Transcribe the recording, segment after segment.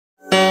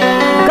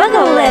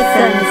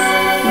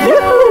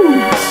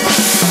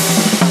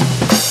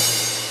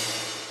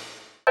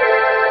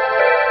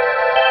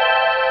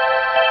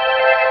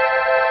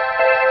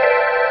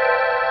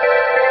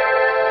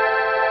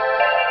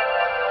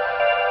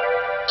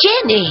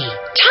Jenny,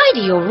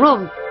 tidy your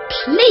room,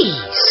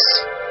 please.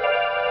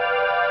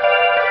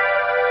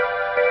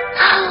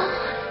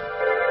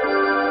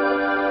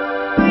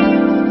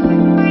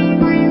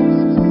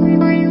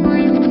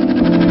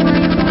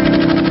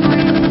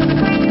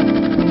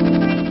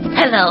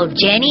 Hello,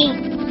 Jenny.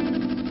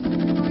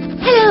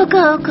 Hello,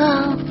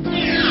 Gogo.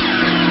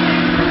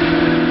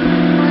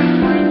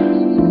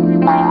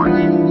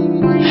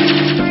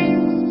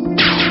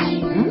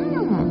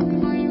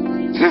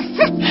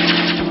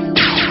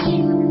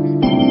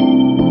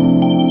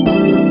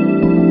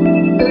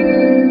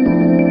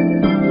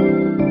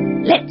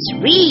 Let's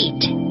read.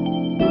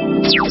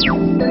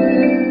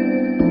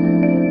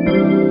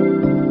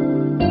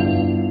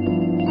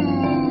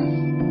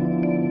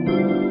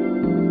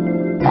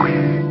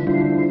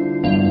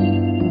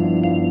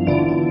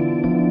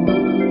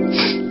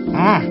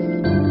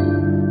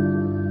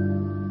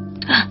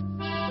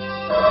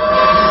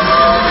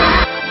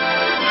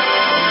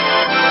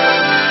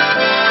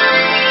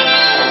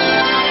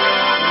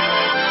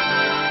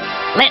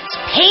 Let's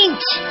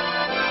paint.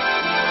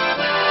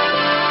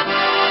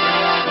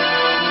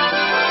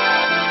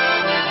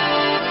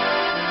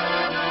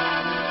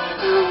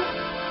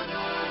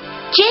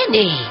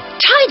 Jenny,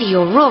 tidy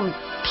your room,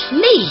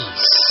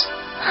 please.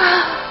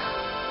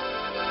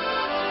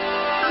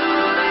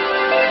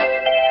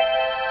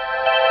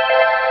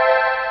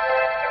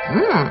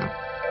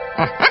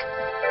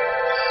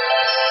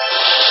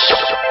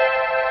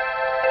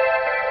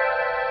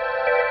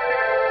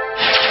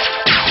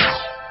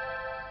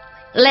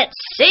 Let's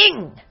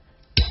sing.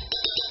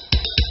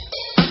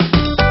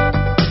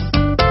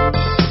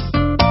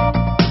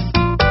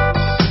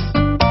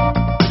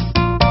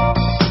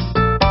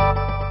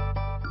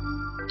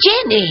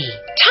 Jenny,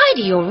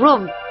 tidy your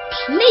room,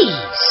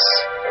 please.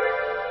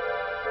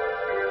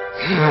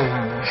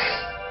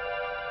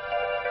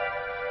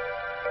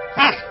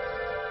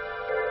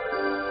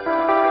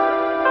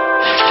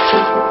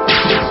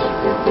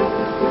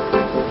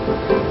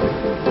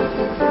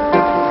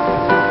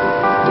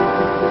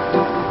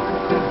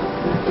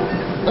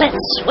 Let's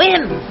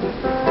swim.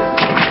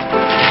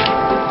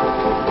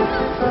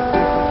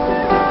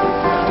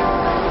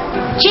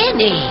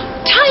 Jenny,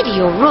 tidy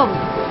your room,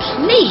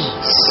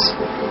 please.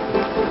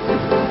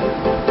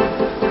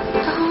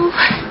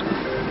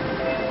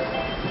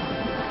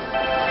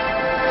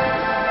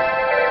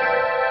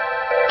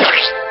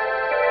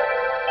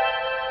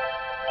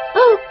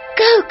 Oh,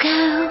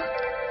 Gogo.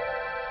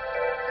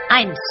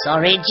 I'm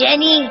sorry,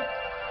 Jenny.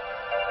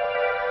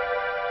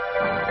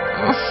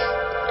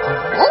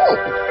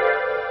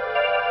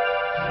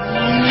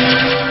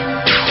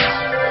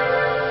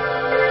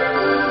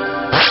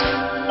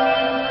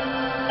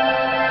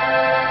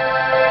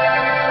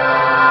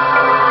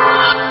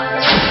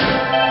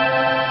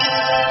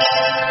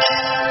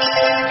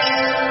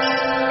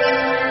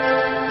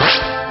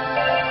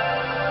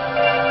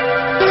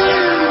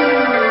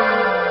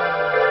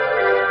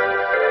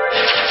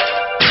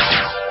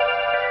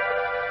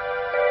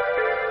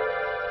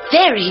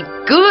 Very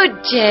good,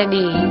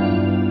 Jenny.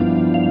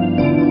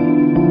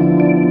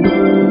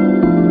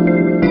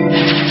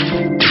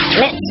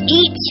 Let's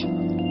eat.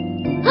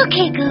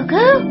 Okay,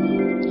 Gogo.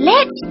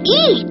 Let's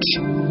eat.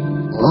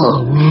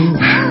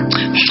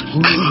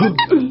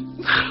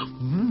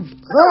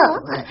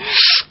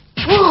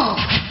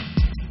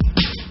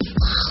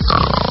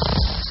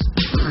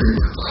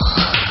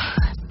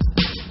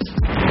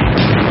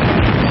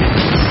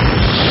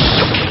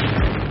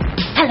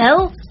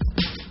 Hello.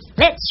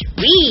 Let's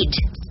read.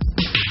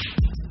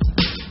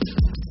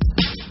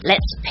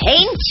 Let's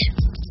paint.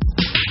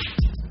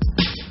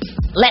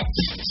 Let's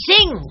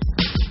sing.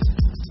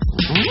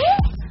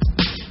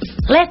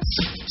 Let's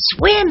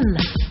swim.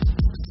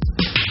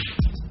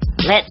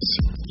 Let's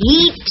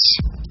eat.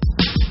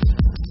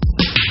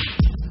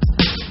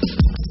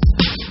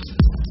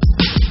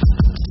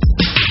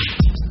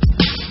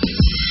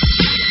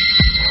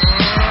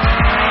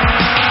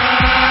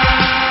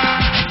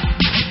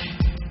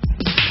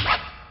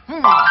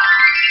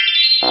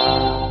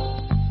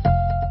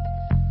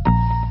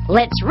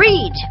 Let's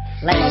read.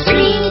 Let's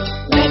read.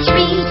 Let's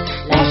read.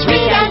 Let's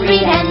read and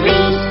read and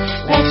read.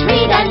 Let's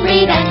read and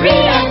read and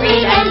read and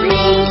read and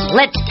read.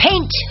 Let's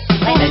paint.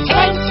 Let's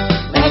paint.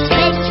 Let's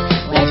paint.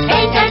 Let's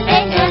paint and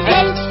paint and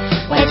paint.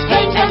 Let's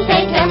paint and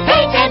paint and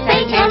paint and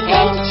paint and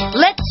paint.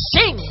 Let's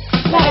sing.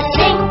 Let's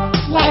sing.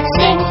 Let's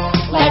sing.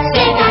 Let's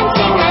sing and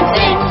sing and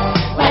sing.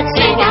 Let's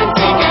sing and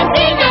sing and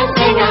sing and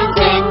sing and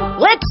sing.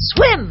 Let's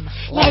swim.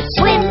 Let's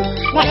swim.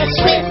 Let's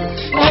swim.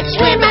 Let's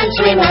swim and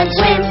swim and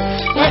swim.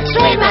 Let's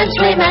swim and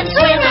swim and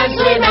swim and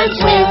swim and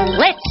swim.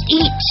 Let's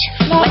eat.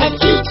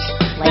 Let's eat.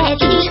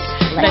 Let's eat.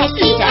 Let's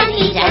eat and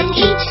eat and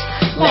eat.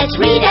 Let's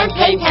read and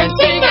paint and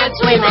sing and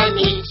swim and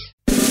eat.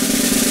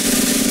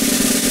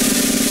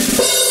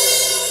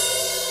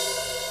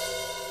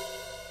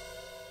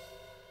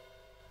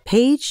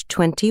 Page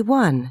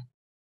 21.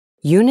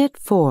 Unit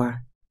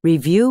 4.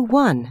 Review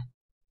 1.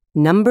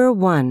 Number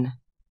 1.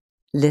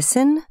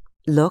 Listen,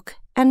 look,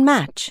 and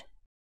match.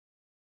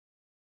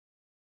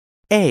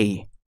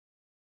 A.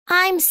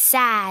 I'm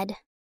sad.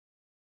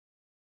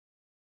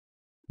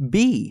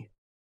 B.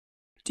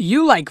 Do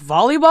you like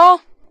volleyball?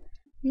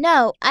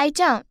 No, I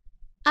don't.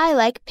 I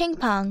like ping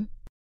pong.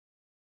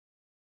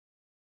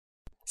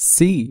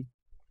 C.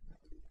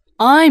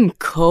 I'm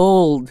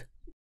cold.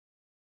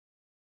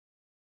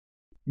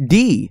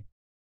 D.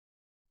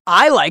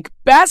 I like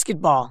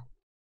basketball.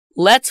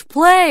 Let's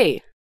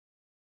play.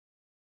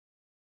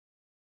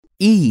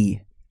 E.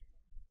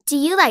 Do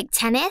you like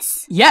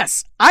tennis?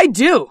 Yes, I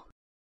do.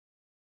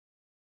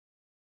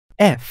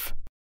 F.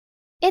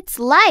 It's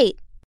light.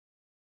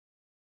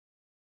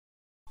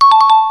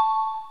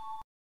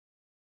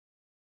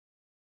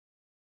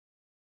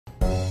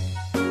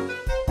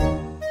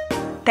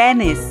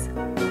 Tennis,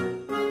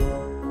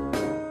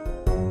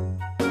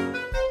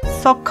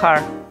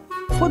 soccer,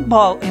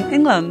 football in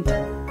England,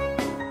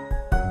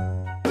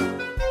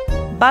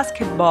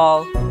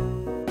 basketball,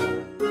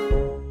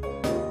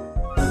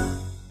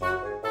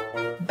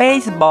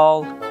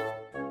 baseball,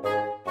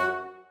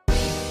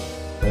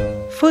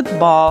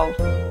 football,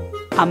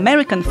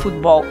 American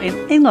football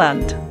in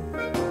England.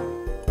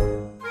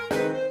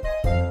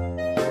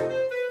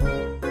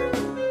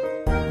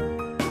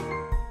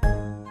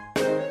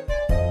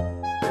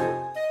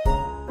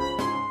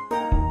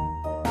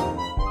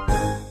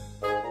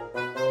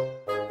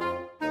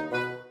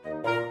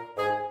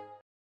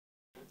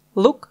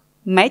 Look,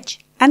 match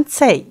and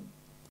say.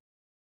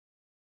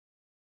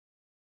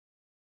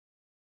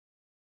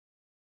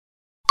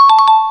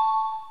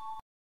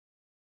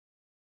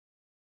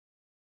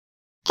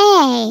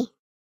 A.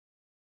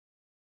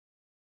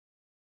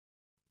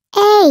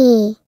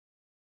 A.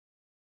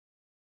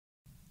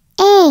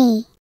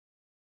 A.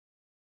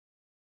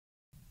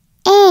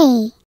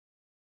 A.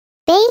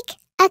 Bake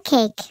a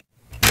cake.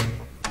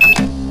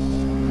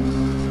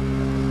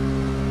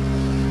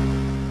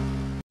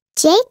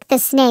 Jake the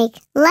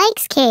snake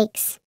likes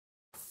cakes.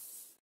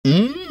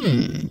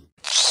 Jake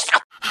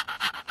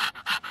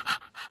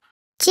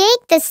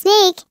the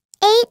snake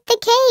ate the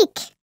cake.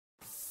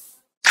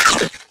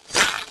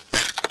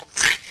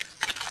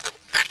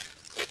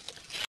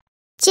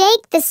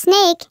 Jake the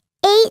snake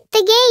ate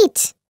the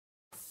gate.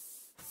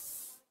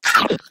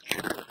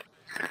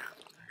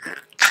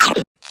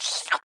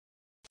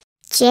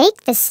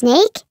 Jake the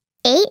snake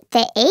ate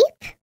the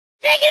ape.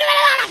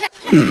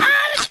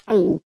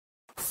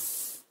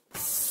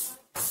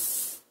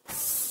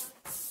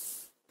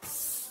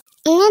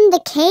 And the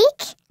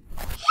cake?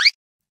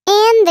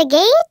 And the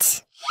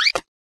gate?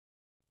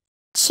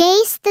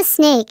 Chase the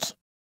snake.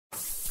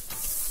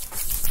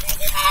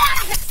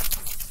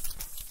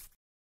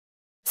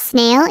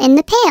 Snail in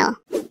the pail.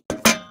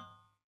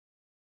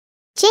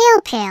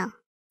 Jail pail.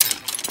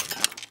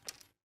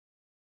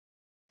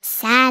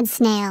 Sad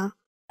snail.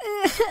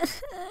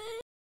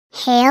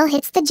 Hail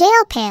hits the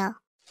jail pail.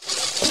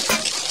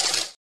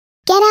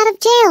 Get out of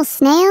jail,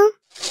 snail.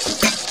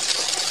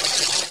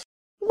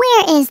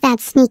 Where is that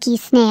sneaky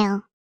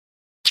snail?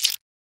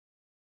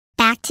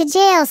 Back to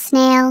jail,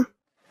 snail.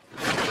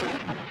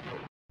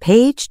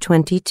 Page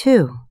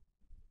 22.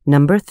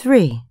 Number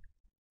 3.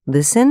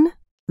 Listen,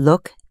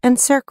 look, and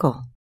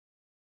circle.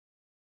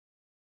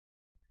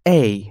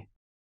 A.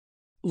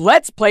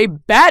 Let's play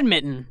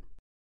badminton.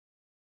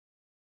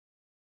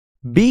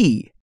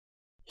 B.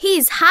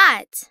 He's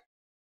hot.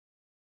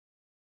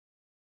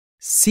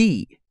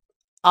 C.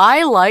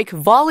 I like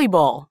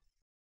volleyball.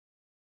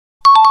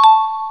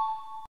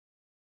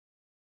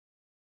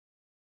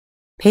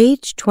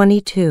 Page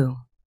 22.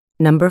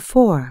 Number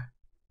 4.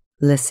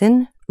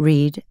 Listen,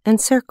 read,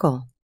 and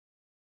circle.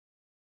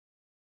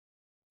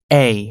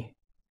 A.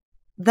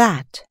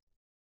 That.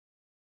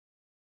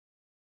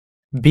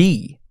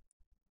 B.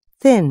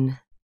 Thin.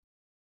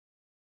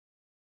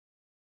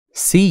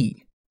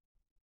 C.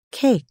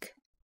 Cake.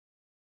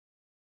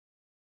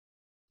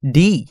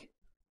 D.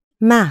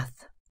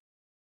 Math.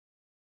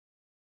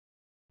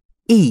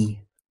 E.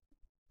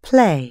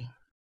 Play.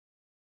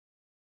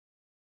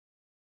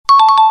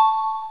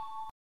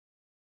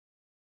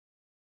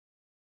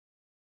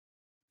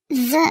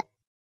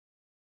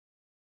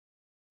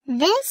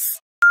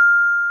 This.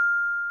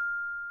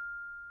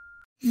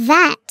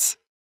 That.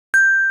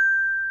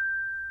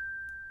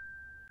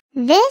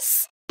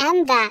 This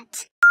and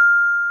that.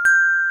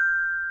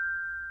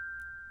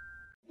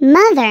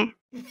 Mother.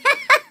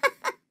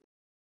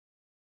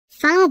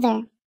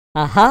 Father.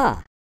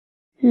 Aha.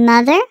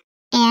 Mother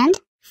and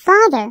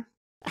father.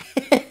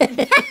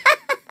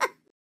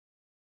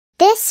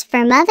 This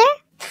for mother.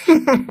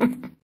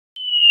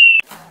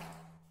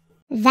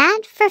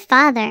 That for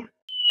father.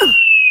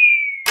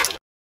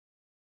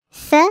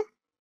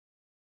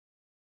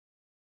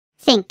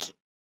 Think.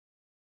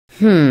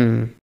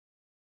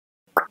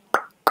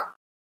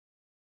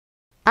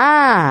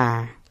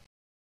 Ah.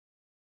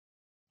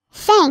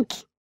 Thank.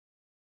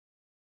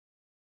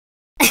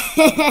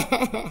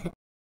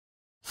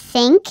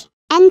 Think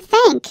and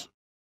thank.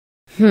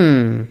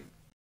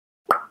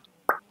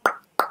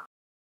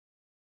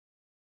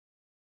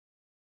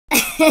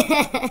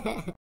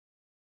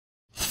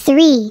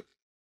 Three.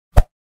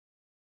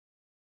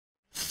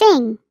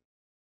 Thing.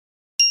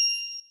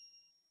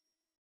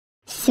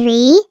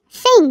 Three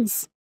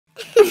things.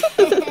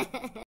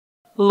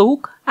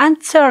 Look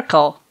and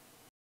circle.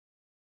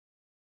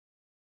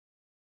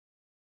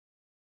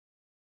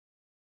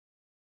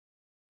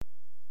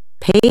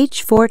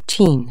 Page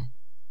 14,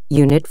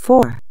 Unit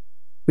 4,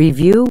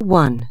 Review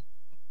 1.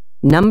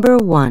 Number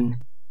 1.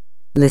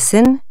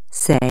 Listen,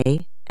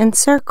 say, and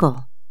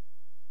circle.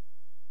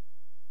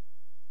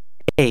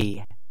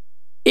 A.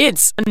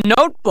 It's a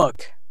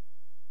notebook.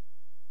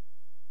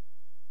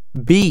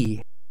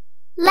 B.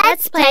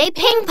 Let's play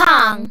ping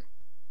pong.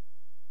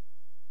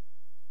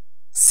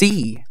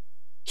 C.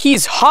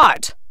 He's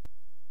hot.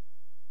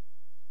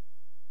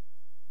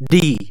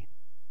 D.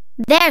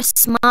 They're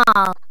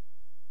small.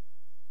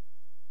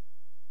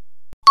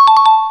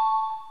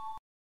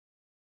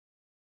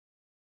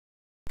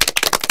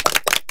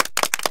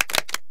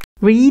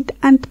 Read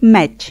and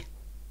match.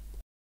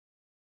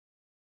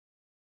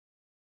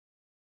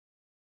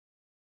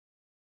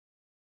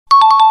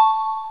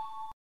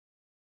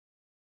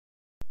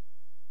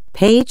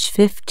 Page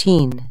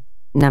 15,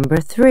 Number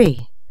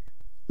 3.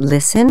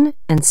 Listen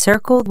and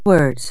circle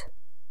words.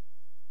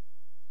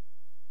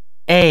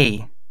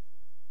 A.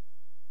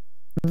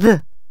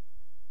 The.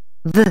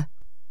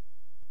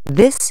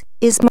 This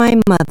is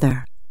my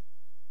mother.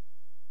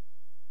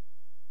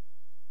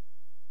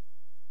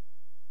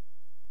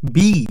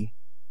 B.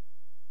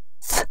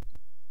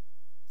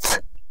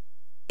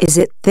 Is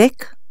it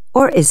thick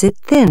or is it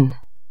thin?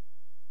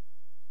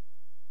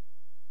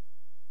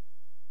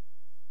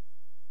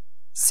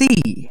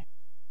 C.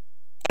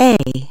 A.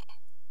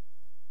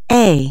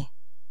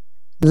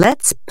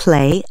 Let's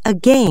play a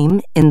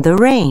game in the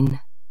rain.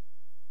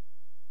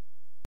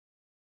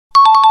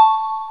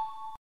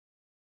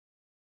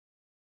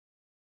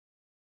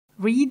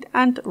 Read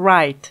and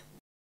write.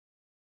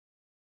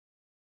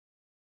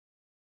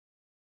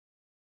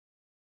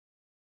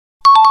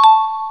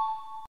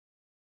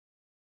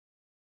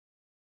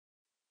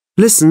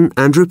 Listen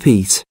and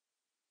repeat.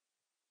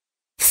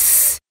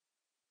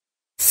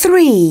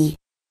 3.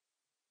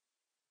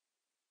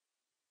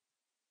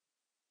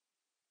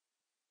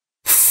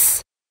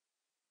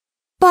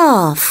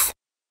 Bath.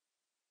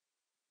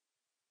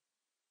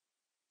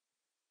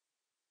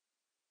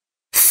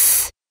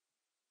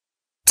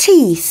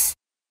 Teeth.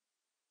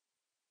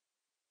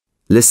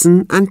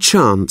 Listen and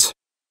chant.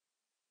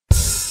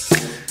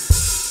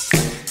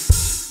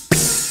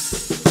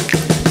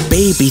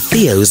 Baby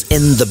Theo's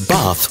in the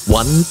bath,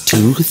 1,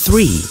 2,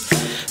 3.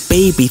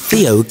 Baby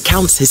Theo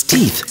counts his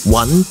teeth,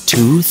 1,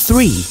 2,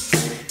 3.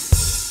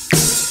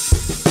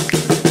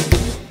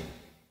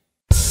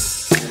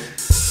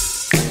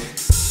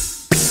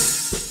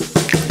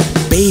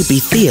 Baby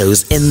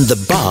Theo's in the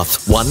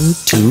bath, 1,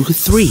 2,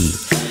 3.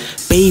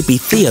 Baby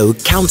Theo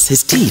counts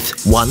his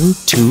teeth, 1,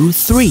 2,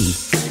 3.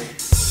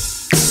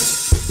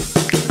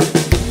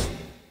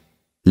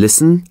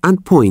 Listen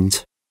and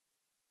point.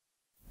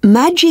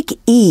 Magic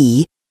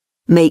E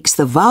makes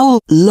the vowel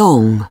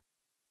long.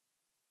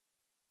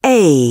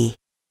 A.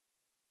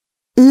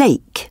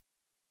 Lake.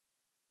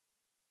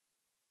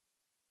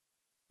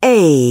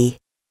 A.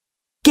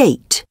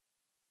 Gate.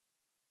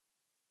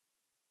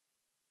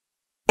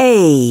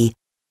 A.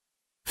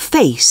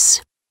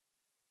 Face.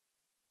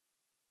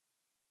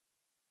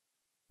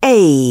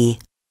 A.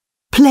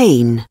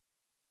 Plane.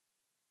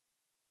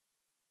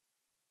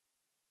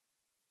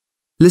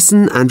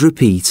 Listen and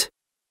repeat.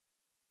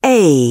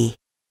 A.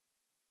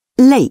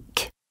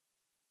 Lake.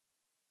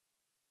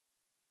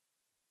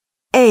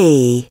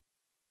 A.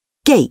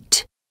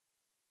 Gate.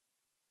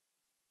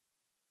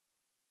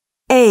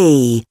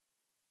 A.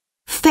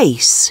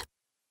 Face.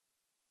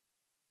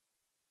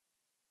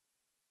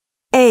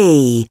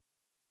 A.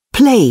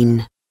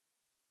 Plane.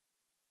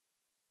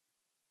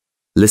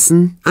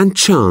 Listen and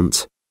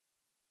chant.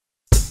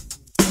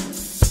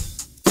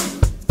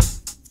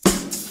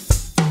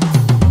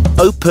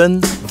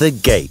 Open the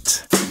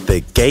gate,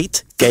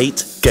 gate,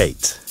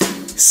 gate.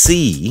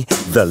 See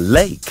the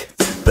lake,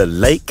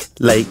 lake,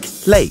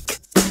 lake.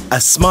 A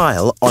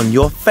smile on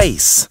your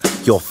face,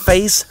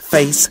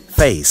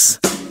 face.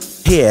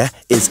 Here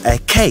is a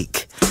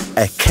cake,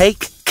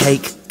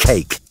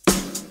 cake.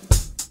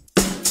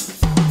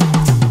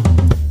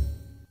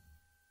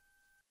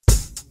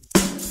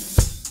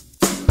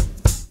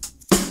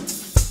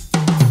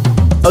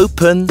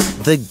 Open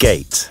the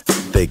gate,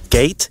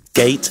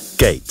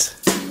 gate.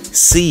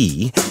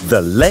 See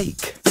the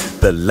lake,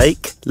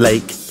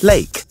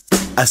 lake.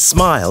 A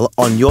smile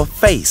on your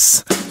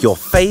face,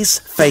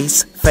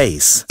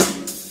 face.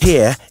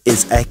 Here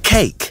is a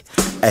cake,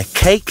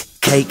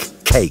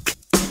 cake.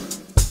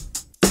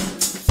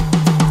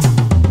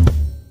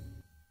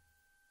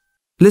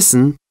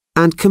 Listen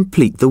and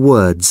complete the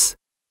words.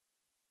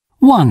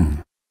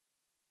 1.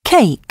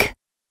 Cake.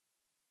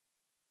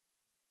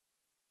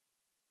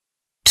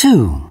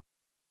 2.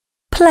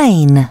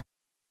 Plane.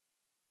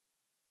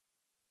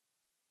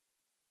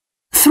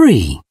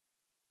 3.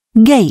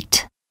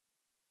 Gate.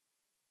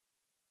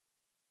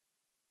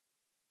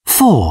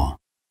 4.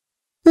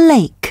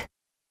 Lake.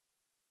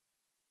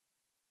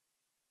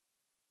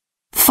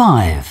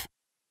 5.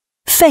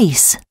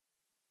 Face.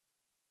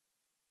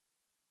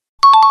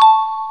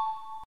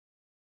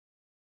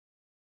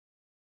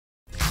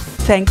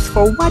 Thanks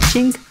for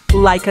watching.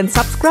 Like and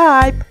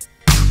subscribe.